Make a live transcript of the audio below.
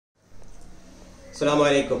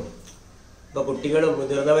അസ്സലാമലൈക്കും. ഇപ്പോൾ കുട്ടികളും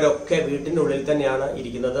മുതിർന്നവരൊക്കെ വീട്ടിനുള്ളിൽ തന്നെയാണ്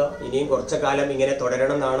ഇരിക്കുന്നത്. ഇനിയും കുറച്ചു കാലം ഇങ്ങനെ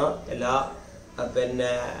തുടരണം എന്നാണ് എല്ലാ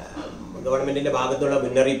ഗവൺമെന്റിന്റെ ഭാഗത്തുള്ള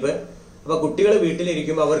മുന്നറിയിപ്പ്. അപ്പോൾ കുട്ടികൾ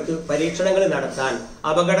വീട്ടിലിരിക്കുമ്പോൾ അവർക്ക് പരീക്ഷണങ്ങൾ നടത്താൻ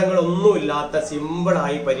അപകടങ്ങളൊന്നുമില്ലാത്ത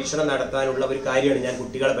സിമ്പിളായി പരീക്ഷണം നടത്താനുള്ള ഒരു കാര്യമാണ് ഞാൻ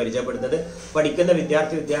കുട്ടികളെ പരിചയപ്പെടുന്നത്. പഠിക്കുന്ന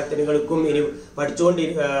വിദ്യാർത്ഥിനികൾക്കും ഇനി പഠിച്ചുകൊണ്ട്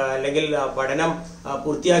അല്ലെങ്കിൽ പഠനം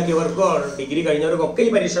പൂർത്തിയാക്കിയവർക്കോ ഡിഗ്രി കഴിഞ്ഞവർക്കോ ഒക്കെ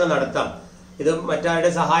ഈ പരീക്ഷണം നടത്താം. ഇത് മറ്റാരുടെ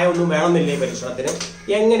സഹായമൊന്നും വേണമെന്നില്ല. ഈ പരീക്ഷണത്തിന്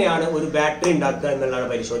എങ്ങനെയാണ് ഒരു ബാറ്ററി ഉണ്ടാക്കുക എന്നുള്ളതാണ്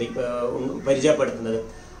പരിചയപ്പെടുത്തുന്നത്.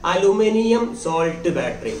 അലുമിനിയം സോൾട്ട്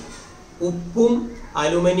ബാറ്ററി, ഉപ്പും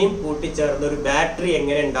അലുമിനിയം കൂട്ടിച്ചേർന്ന ഒരു ബാറ്ററി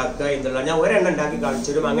എങ്ങനെ ഉണ്ടാക്കുക എന്നുള്ളതാണ്. ഞാൻ ഒരെണ്ണം ഉണ്ടാക്കി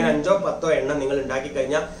കാണിച്ചു തരും. അങ്ങനെ 5 or 10 എണ്ണം നിങ്ങൾ ഉണ്ടാക്കി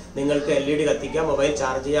കഴിഞ്ഞാൽ നിങ്ങൾക്ക് LED കത്തിക്കാം, മൊബൈൽ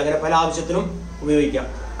ചാർജ് ചെയ്യാം, അങ്ങനെ പല ആവശ്യത്തിനും ഉപയോഗിക്കാം.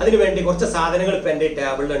 അതിനുവേണ്ടി കുറച്ച് സാധനങ്ങൾ ഇപ്പം എൻ്റെ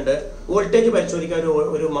ടേബിളിലുണ്ട്. വോൾട്ടേജ് പരിശോധിക്കാൻ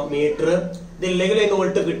ഒരു മീറ്റർ, ഇതില്ലെങ്കിൽ അതിന്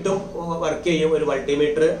വോൾട്ട് കിട്ടും, വർക്ക് ചെയ്യും. ഒരു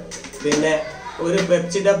മൾട്ടിമീറ്റർ, പിന്നെ ഒരു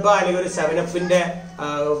പെപ്സി ഡബ്ബ അല്ലെങ്കിൽ ഒരു 7Upന്റെ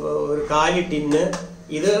ഒരു കാലി ടിന്ന്.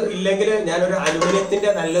 ഇത് ഇല്ലെങ്കിൽ ഞാനൊരു അലുമിനിയത്തിന്റെ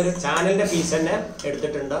നല്ലൊരു ചാനലിന്റെ പീസ് തന്നെ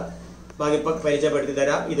എടുത്തിട്ടുണ്ട്. ബാക്കി ഇപ്പം പരിചയപ്പെടുത്തി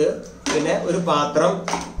തരാം. ഇത് പിന്നെ ഒരു പാത്രം,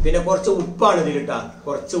 പിന്നെ കുറച്ച് ഉപ്പാണ് ഇതിലിട്ടാ,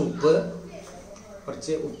 കുറച്ച്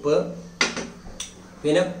ഉപ്പ്,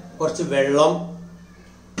 പിന്നെ കുറച്ച് വെള്ളം,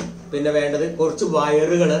 പിന്നെ വേണ്ടത് കുറച്ച്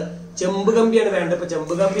വയറുകൾ. ചെമ്പ് കമ്പിയാണ് വേണ്ടത്. ഇപ്പൊ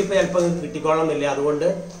ചെമ്പ് കമ്പി ഇപ്പൊ ചിലപ്പോൾ കിട്ടിക്കോളണമെന്നില്ല. അതുകൊണ്ട്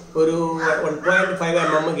ഒരു 1.5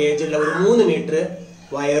 mm ഗേജുള്ള ഒരു 3 മീറ്റർ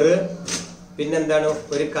വയറ്, പിന്നെന്താണ്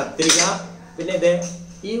ഒരു കത്രിക, പിന്നെ ഇത്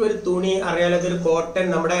ഈ ഒരു തുണി അറിയാലോ, ഇതൊരു കോട്ടൺ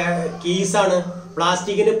നമ്മുടെ കീസാണ്.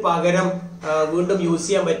 പ്ലാസ്റ്റിക്കിന് പകരം വീണ്ടും യൂസ്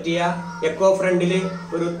ചെയ്യാൻ പറ്റിയ എക്കോ ഫ്രണ്ടില്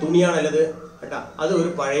ഒരു തുണിയാണല്ലത് കേട്ടാ. അത് ഒരു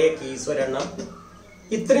പഴയ കീസ് ഒരെണ്ണം.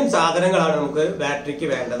 ഇത്രയും സാധനങ്ങളാണ് നമുക്ക് ബാറ്ററിക്ക്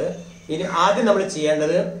വേണ്ടത്. ഇനി ആദ്യം നമ്മൾ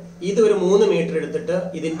ചെയ്യേണ്ടത് ഇത് ഒരു 3 മീറ്റർ എടുത്തിട്ട്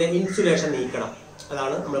ഇതിന്റെ ഇൻസുലേഷൻ നീക്കണം.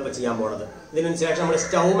 അതാണ് നമ്മളിപ്പോൾ ചെയ്യാൻ പോണത്. ഇതിന് ഇൻസുലേഷൻ നമ്മൾ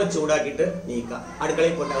സ്റ്റൗമ ചൂടാക്കിയിട്ട് നീക്കാം,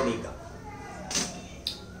 അടുക്കളയിൽ പോയിട്ട് നീക്കാം.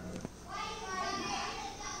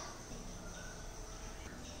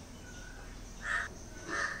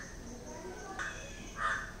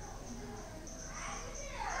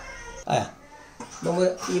 നമുക്ക്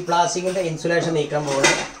ഈ പ്ലാസ്റ്റിക്കിന്റെ ഇൻസുലേഷൻ നീക്കാൻ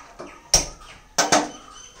പോകണം.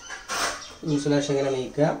 ഇൻസുലേഷൻ ഇങ്ങനെ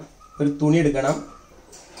നീക്കുക. ഒരു തുണി എടുക്കണം,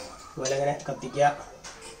 അതുപോലെ ഇങ്ങനെ കത്തിക്കുക.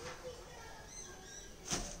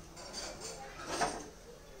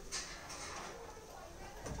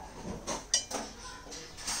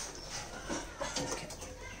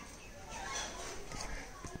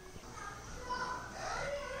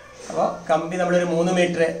 അപ്പോൾ കമ്പി നമ്മളൊരു 3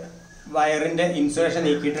 മീറ്റർ വയറിന്റെ ഇൻസുലേഷൻ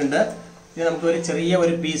നീക്കിയിട്ടുണ്ട്. ഇത് നമുക്ക് ഒരു ചെറിയ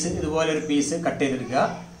ഒരു പീസ്, ഇതുപോലെ ഒരു പീസ് കട്ട് ചെയ്തെടുക്കുക.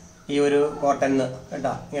 ഈ ഒരു കോട്ടൺ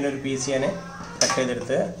കേട്ടോ, ഇങ്ങനെ ഒരു പീസ് ഞാൻ കട്ട്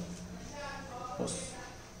ചെയ്തെടുത്ത്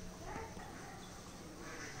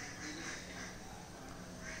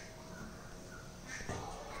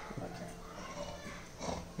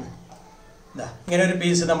ഇങ്ങനെ ഒരു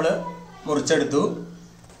പീസ് നമ്മൾ മുറിച്ചെടുത്തു.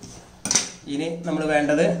 ഇനി നമ്മൾ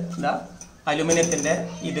വേണ്ടത് അലുമിനിയത്തിന്റെ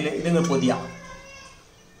ഇതിങ്ങ് പൊതിയാം.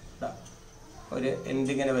 ഒരു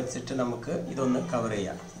എന്തിങ്ങനെ വെച്ചിട്ട് നമുക്ക് ഇതൊന്ന് കവർ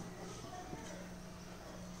ചെയ്യാം.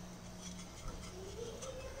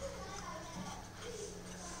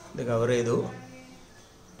 ഇത് കവർ ചെയ്തു.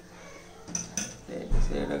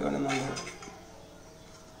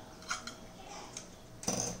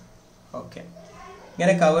 ഓക്കെ,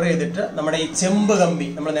 ഇങ്ങനെ കവർ ചെയ്തിട്ട് നമ്മുടെ ഈ ചെമ്പ് കമ്പി,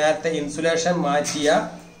 നമ്മൾ നേരത്തെ ഇൻസുലേഷൻ മാറ്റിയ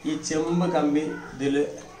ഈ ചെമ്പ് കമ്പി ഇതിൽ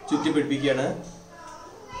ചുറ്റിപ്പിടിപ്പിക്കുകയാണ്.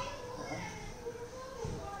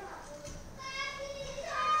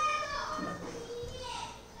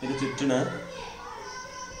 ഇത് ചുറ്റിന്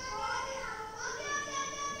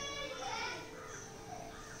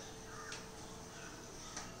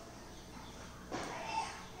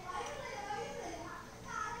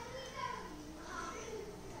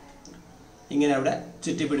ഇങ്ങനെ അവിടെ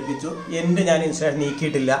ചുറ്റിപ്പിടിപ്പിച്ചു. എൻ്റെ ഞാൻ ഇൻസുലേഷൻ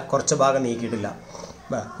നീക്കിയിട്ടില്ല, കുറച്ച് ഭാഗം നീക്കിയിട്ടില്ല.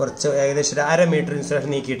 കുറച്ച് ഏകദേശം 1/2 മീറ്റർ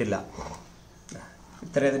ഇൻസുലേഷൻ നീക്കിയിട്ടില്ല.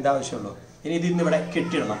 ഇത്ര ഇതിൻ്റെ ആവശ്യമുള്ളൂ. ഇനി ഇതിന്ന് ഇവിടെ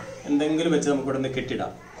കെട്ടിയിടണം. എന്തെങ്കിലും വെച്ച് നമുക്ക് ഇവിടെ നിന്ന്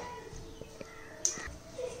കെട്ടിയിടാം.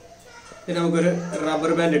 പിന്നെ നമുക്കൊരു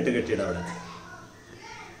റബ്ബർ ബാൻഡ് ഇട്ട് കെട്ടിയിടാം അവിടെ.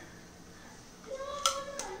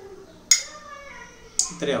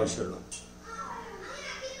 ഇത്രേ ആവശ്യമുള്ളൂ.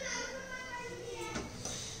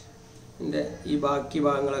 ഇതിൻ്റെ ഈ ബാക്കി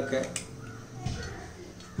ഭാഗങ്ങളൊക്കെ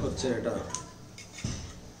കുറച്ച് കേട്ടോ.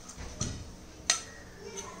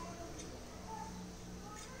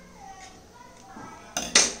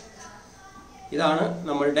 ഇതാണ്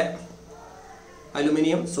നമ്മളുടെ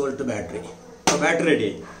അലുമിനിയം സോൾട്ട് ബാറ്ററി. ബാറ്ററി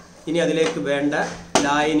റെഡിയായി. ഇനി അതിലേക്ക് വേണ്ട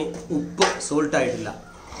ലായനി ഉപ്പ്, സോൾട്ട് ആയിട്ടില്ല.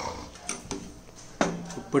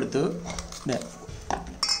 ഉപ്പെടുത്ത്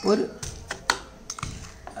ഒരു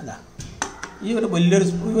ഈ ഒരു വലിയൊരു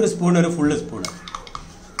സ്പൂൺ, ഒരു ഫുള്ള് സ്പൂണ്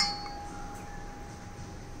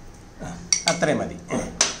അത്രയും മതി.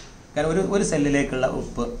 കാരണം ഒരു സെല്ലിലേക്കുള്ള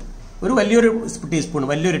ഉപ്പ് ഒരു വലിയൊരു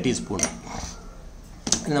ടീസ്പൂൺ.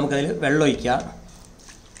 നമുക്കതിൽ വെള്ളം ഒഴിക്കാം.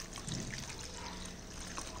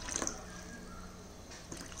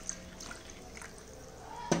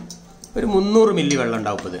 ഒരു 300 മില്ലി വെള്ളം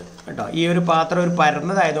ഉണ്ടാവും ഇത് കേട്ടോ. ഈ ഒരു പാത്രം ഒരു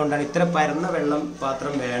പരന്നതായതുകൊണ്ടാണ് ഇത്ര പരന്ന വെള്ളം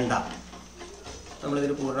പാത്രം വേണ്ട.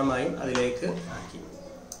 നമ്മളിതിൽ പൂർണ്ണമായും അതിലേക്ക് ആക്കി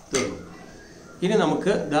തീർന്നു. ഇനി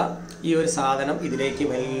നമുക്ക് ഇതാ ഈ ഒരു സാധനം ഇതിലേക്ക്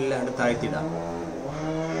മെല്ലാണ് താഴ്ത്തിയിടാം.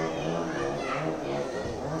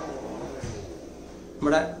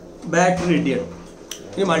 നമ്മുടെ ബാറ്ററി റെഡിയാണ്.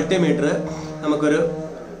 ഈ മൾട്ടിമീറ്റർ നമുക്കൊരു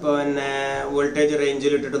വോൾട്ടേജ്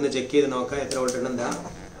റേഞ്ചിൽ ഇട്ടിട്ടൊന്ന് ചെക്ക് ചെയ്ത് നോക്കാം എത്ര വോൾട്ട് ഉണ്ട്.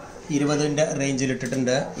 20ന്റെ റേഞ്ചിൽ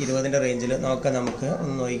ഇട്ടിട്ടുണ്ട്. 20ന്റെ റേഞ്ചിൽ നോക്കാം. നമുക്ക്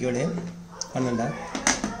ഒന്ന് നോക്കിക്കോളേ. കണ്ണുണ്ട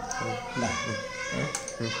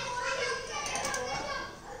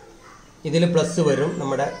ഇതിൽ പ്ലസ് വരും.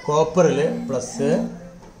 നമ്മുടെ കോപ്പറിൽ പ്ലസ്,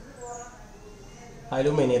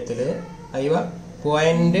 അലുമിനിയത്തിൽ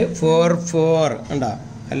 0.44 ഉണ്ടോ?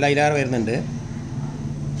 അല്ല, ഇതിലാറ് വരുന്നുണ്ട്.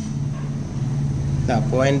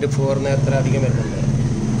 0.4 എത്ര അധികം വരുന്നുണ്ട്.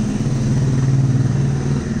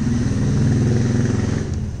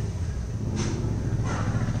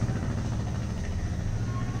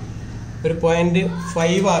 ഒരു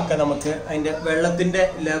 0.5 ആക്കാം നമുക്ക്. അതിൻ്റെ വെള്ളത്തിൻ്റെ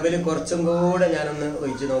ലെവൽ കുറച്ചും കൂടെ ഞാനൊന്ന്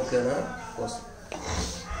ഒഴിച്ച് നോക്കുകയാണ്.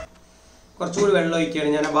 കുറച്ചുകൂടി വെള്ളം ഒഴിക്കുകയാണ്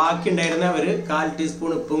ഞാൻ. ബാക്കി ഉണ്ടായിരുന്ന ഒരു 1/4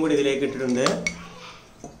 ടീസ്പൂൺ ഉപ്പും കൂടി ഇതിലേക്ക് ഇട്ടിട്ടുണ്ട്.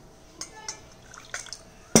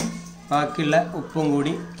 ബാക്കിയുള്ള ഉപ്പും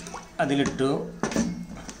കൂടി അതിലിട്ടു.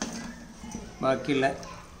 ബാക്കിയുള്ള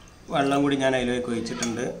വെള്ളം കൂടി ഞാൻ അതിലേക്ക്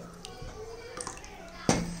ഒഴിച്ചിട്ടുണ്ട്.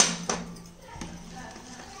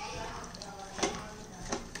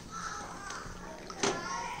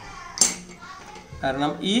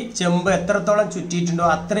 കാരണം ഈ ചെമ്പ് എത്രത്തോളം ചുറ്റിയിട്ടുണ്ടോ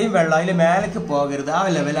അത്രയും വെള്ളം അതിൽ മേലേക്ക് പോകരുത്. ആ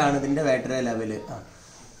ലെവലാണ് ഇതിൻ്റെ ബാറ്ററി ലെവല്.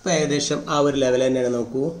 ഇപ്പോൾ ഏകദേശം ആ ഒരു ലെവൽ തന്നെയാണ്.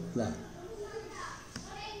 നോക്കൂ,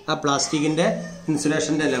 ആ പ്ലാസ്റ്റിക്കിൻ്റെ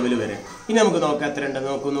ഇൻസുലേഷൻ്റെ ലെവൽ വരെ. ഇനി നമുക്ക് നോക്കാം എത്ര ഉണ്ട്.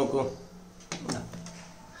 നോക്കൂ.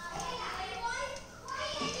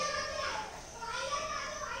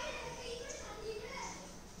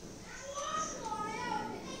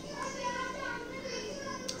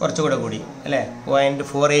 കുറച്ചുകൂടെ കൂടി അല്ലേ?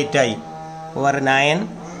 0.48 ആയി. over 9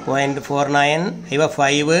 0.49 ഇവ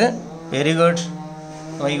 5. Very good.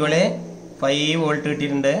 നോക്കിക്കോളെ, 5 വോൾട്ട്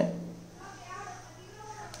കിട്ടിയിട്ടുണ്ട്.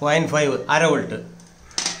 0.5 അര വോൾട്ട്.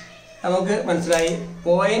 നമുക്ക് മനസ്സിലായി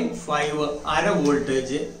 0.5 അര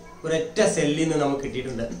വോൾട്ടേജ് ഒരൊറ്റ സെല്ലിൽ നിന്ന് നമുക്ക്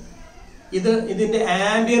കിട്ടിയിട്ടുണ്ട്. ഇതിന്റെ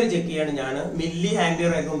ആംബിയർ ചെക്ക് ചെയ്യാണ് ഞാൻ. മില്ലി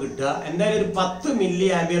ആംബിയർ ആയിരിക്കും കിട്ടുക. എന്തായാലും ഒരു 10 മില്ലി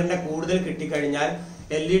ആംബിയറിന്റെ കൂടുതൽ കിട്ടിക്കഴിഞ്ഞാൽ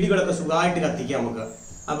LED സുഖമായിട്ട് കത്തിക്കാം നമുക്ക്.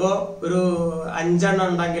 അപ്പോൾ ഒരു 5 എണ്ണം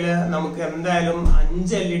ഉണ്ടെങ്കിൽ നമുക്ക് എന്തായാലും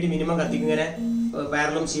 5 LED മിനിമം കത്തിക്കും. ഇങ്ങനെ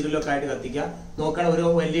പാരലും സീരിയലും ഒക്കെ ആയിട്ട് കത്തിക്കാം. നോക്കണം, ഒരു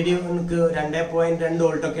LED 2.2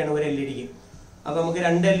 വോൾട്ടൊക്കെയാണ് ഒരു LEDക്ക്. അപ്പോൾ നമുക്ക്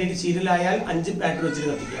 2 LED സീരിയലായാൽ 5 ബാറ്ററി വെച്ചിട്ട്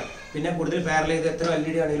കത്തിക്കാം. പിന്നെ കൂടുതൽ പാരൽ ചെയ്ത് എത്ര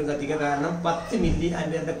LED ആണെങ്കിലും കത്തിക്കാം. കാരണം 10 മില്ലി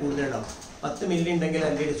ആംബിയറിന്റെ കൂടുതലുണ്ടാവും. 10 മില്ലി ഉണ്ടെങ്കിൽ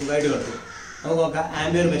LED സുഖമായിട്ട് കത്തും. നമുക്ക് നോക്കാം,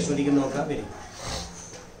 ആംബിയർ പരിശോധിക്കുന്ന നോക്കാം. വരും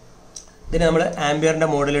ഇതിന് നമ്മൾ ആംബിയറിന്റെ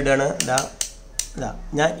മോഡൽ ഇടുകയാണ്.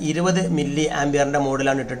 ഞാൻ 20 മില്ലി ആംബിയറിന്റെ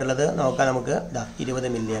മോഡലാണ് ഇട്ടിട്ടുള്ളത്. നോക്കാം നമുക്ക്. 20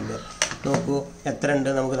 മില്ലി ആംബിയർ. നോക്കൂ എത്ര ഉണ്ട്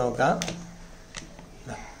നമുക്ക് നോക്കാം.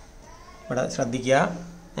 ഇവിടെ ശ്രദ്ധിക്കുക,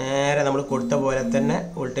 നേരെ നമ്മൾ കൊടുത്ത പോലെ തന്നെ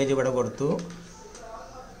വോൾട്ടേജ് ഇവിടെ കൊടുത്തു.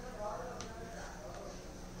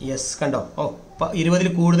 യെസ്, കണ്ടോ?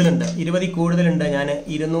 20 കൂടുതലുണ്ട്. 20 കൂടുതലുണ്ട്. ഞാൻ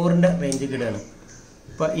 200ന്റെ റേഞ്ച് കിട്ടുകയാണ്.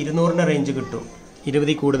 ഇപ്പോൾ 200ന്റെ റേഞ്ച് കിട്ടും.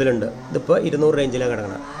 20 കൂടുതലുണ്ട്. ഇതിപ്പോൾ 200 റേഞ്ചിലാണ്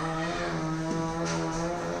കിടക്കണം.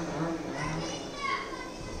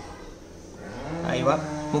 അയവ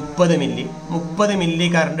 30 മില്ലി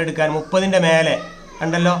കറണ്ട് എടുക്കാൻ 30ന്റെ മേലെ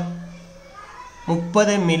കണ്ടല്ലോ.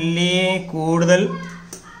 30 മില്ലി കൂടുതൽ.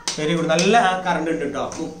 Very good. നല്ല കറണ്ട് ഉണ്ട് കേട്ടോ.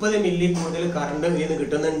 30 മില്ലി കൂടുതൽ കറണ്ട് ഇതിൽ നിന്ന്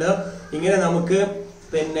കിട്ടുന്നുണ്ട്. ഇങ്ങനെ നമുക്ക്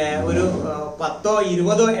പിന്നെ ഒരു 10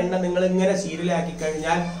 20 എണ്ണം നിങ്ങൾ ഇങ്ങനെ സീരിയലാക്കി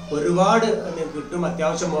കഴിഞ്ഞാൽ ഒരുപാട് കിട്ടും.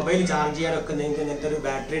 അത്യാവശ്യം മൊബൈൽ ചാർജ് ചെയ്യാനൊക്കെ നിങ്ങൾക്ക് ഇങ്ങനത്തെ ഒരു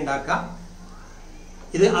ബാറ്ററി ഉണ്ടാക്കാം.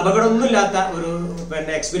 ഇത് അപകടമൊന്നുമില്ലാത്ത ഒരു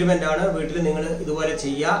എക്സ്പെരിമെന്റ് ആണ്. വീട്ടിൽ നിങ്ങൾ ഇതുപോലെ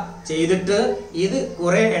ചെയ്തിട്ട് ഇത്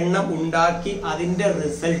കുറെ എണ്ണം ഉണ്ടാക്കി അതിന്റെ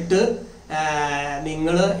റിസൾട്ട്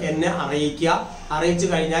നിങ്ങൾ എന്നെ അറിയിച്ചു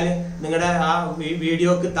കഴിഞ്ഞാൽ നിങ്ങളുടെ ആ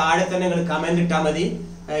വീഡിയോക്ക് താഴെ തന്നെ നിങ്ങൾ കമന്റ് ഇട്ടാൽ മതി.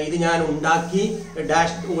 ഇത് ഞാൻ ഉണ്ടാക്കി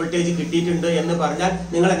ഡാഷ് വോൾട്ടേജ് കിട്ടിയിട്ടുണ്ട് എന്ന് പറഞ്ഞാൽ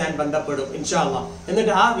നിങ്ങളെ ഞാൻ ബന്ധപ്പെടും ഇൻഷാ അല്ലാഹ്.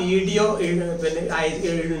 എന്നിട്ട് ആ വീഡിയോ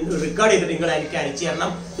റെക്കോർഡ് ചെയ്തിട്ട് നിങ്ങൾ എനിക്ക് അയച്ചു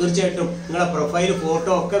തരണം. തീർച്ചയായിട്ടും നിങ്ങളെ പ്രൊഫൈൽ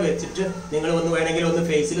ഫോട്ടോ ഒക്കെ വെച്ചിട്ട് നിങ്ങൾ വേണമെങ്കിൽ ഒന്ന്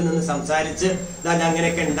ഫേസിൽ നിന്ന് സംസാരിച്ച് ഞാൻ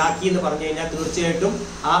അങ്ങനെയൊക്കെ ഉണ്ടാക്കി എന്ന് പറഞ്ഞു കഴിഞ്ഞാൽ തീർച്ചയായിട്ടും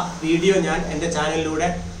ആ വീഡിയോ ഞാൻ എൻ്റെ ചാനലിലൂടെ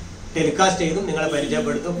ടെലികാസ്റ്റ് ചെയ്തും നിങ്ങളെ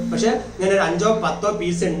പരിചയപ്പെടുത്തും. പക്ഷെ ഇങ്ങനെ ഒരു 5 or 10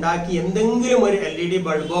 പീസ് ഉണ്ടാക്കി എന്തെങ്കിലും ഒരു LED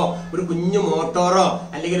ബൾബോ ഒരു കുഞ്ഞു മോട്ടോറോ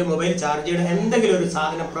അല്ലെങ്കിൽ ഒരു മൊബൈൽ ചാർജ് ചെയ്യണം എന്തെങ്കിലും ഒരു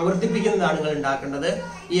സാധനം പ്രവർത്തിപ്പിക്കുന്നതാണ് നിങ്ങൾ ഉണ്ടാക്കേണ്ടത്.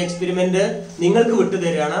 ഈ എക്സ്പെരിമെന്റ് നിങ്ങൾക്ക്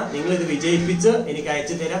വിട്ടുതരികയാണ്. നിങ്ങൾ ഇത് വിജയിപ്പിച്ച് എനിക്ക്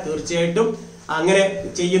അയച്ചു തരാം. തീർച്ചയായിട്ടും അങ്ങനെ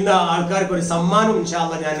ചെയ്യുന്ന ആൾക്കാർക്ക് ഒരു സമ്മാനം ഇൻഷാ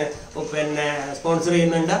അല്ലാഹ് ഞാൻ സ്പോൺസർ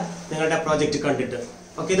ചെയ്യുന്നുണ്ട് നിങ്ങളുടെ പ്രോജക്റ്റ് കണ്ടിട്ട്.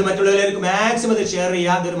 ഓക്കെ, ഇത് മറ്റുള്ളവർക്ക് മാക്സിമം ഇത് ഷെയർ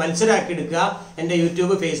ചെയ്യുക. ഇതൊരു മത്സരമാക്കി എടുക്കുക. എന്റെ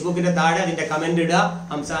യൂട്യൂബ് ഫേസ്ബുക്കിന്റെ താഴെ അതിന്റെ കമന്റ് ഇടുക.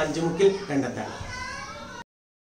 ഹംസ അഞ്ചുമുക്കിൽ കണ്ടെത്താൻ.